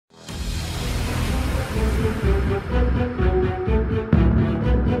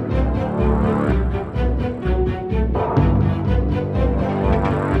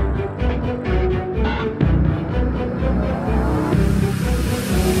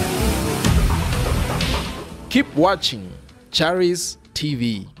Keep watching Charis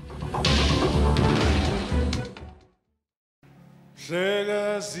TV.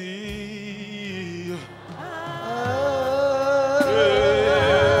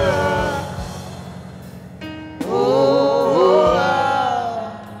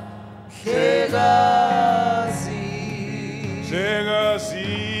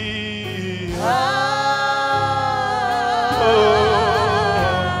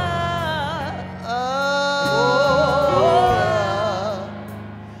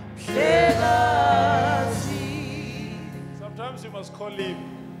 Sometimes you must call him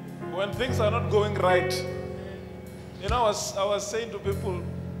when things are not going right. You know, I was saying to people,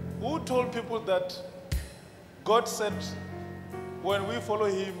 who told people that God said when we follow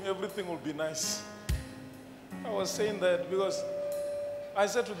him, everything will be nice? I was saying that because I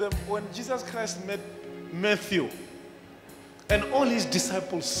said to them, when Jesus Christ met Matthew and all his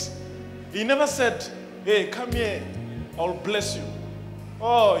disciples, he never said, hey, come here, I'll bless you.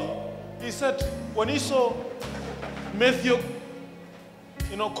 Oh, he said, when he saw Matthew,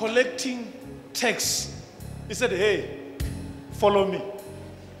 collecting tax, he said, hey, follow me.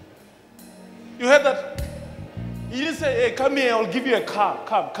 You heard that? He didn't say, hey, come here, I'll give you a car.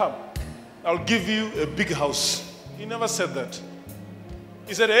 Come. I'll give you a big house. He never said that.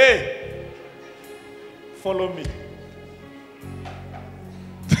 He said, hey, follow me.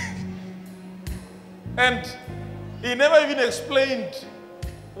 And he never even explained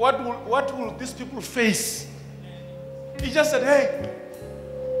what will these people face. He just said, hey,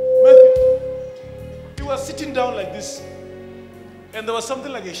 Matthew. He was sitting down like this, and there was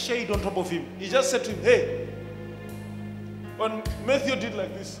something like a shade on top of him. He just said to him, hey. When Matthew did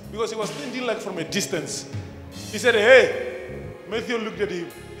like this, because he was thinking like from a distance, he said, hey. Matthew looked at him.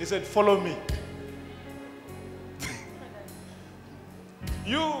 He said, follow me.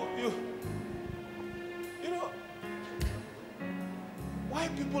 You know, why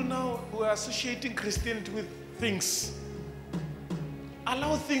people now who are associating Christianity with things,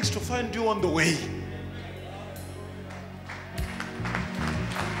 allow things to find you on the way.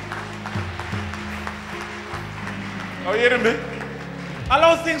 Are you hearing me?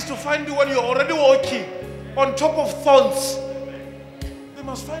 Allow things to find you when you're already walking on top of thorns. They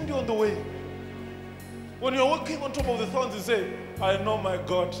must find you on the way. When you're walking on top of the thorns, you say, I know my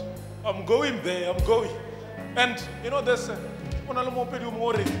God. I'm going there, I'm going. And there's it's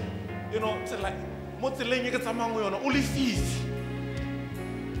like only fees.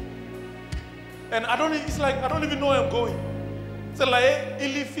 And it's like I don't even know where I'm going. It's like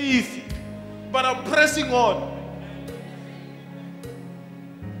only fees. But I'm pressing on.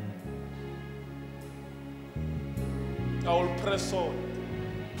 I will press on.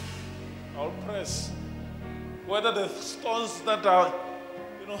 I will press. Whether the stones that are,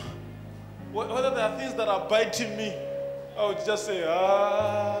 whether there are things that are biting me, I would just say,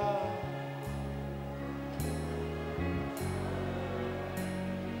 ah.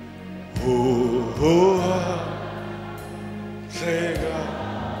 Oh, oh,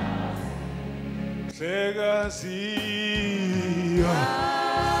 Sega, see.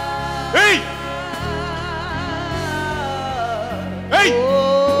 Hey! Hey!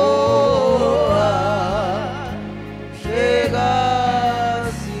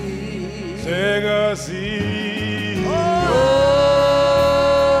 Sega, see.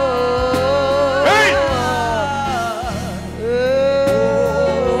 Hey!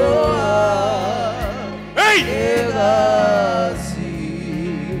 Hey!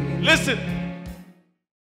 Listen.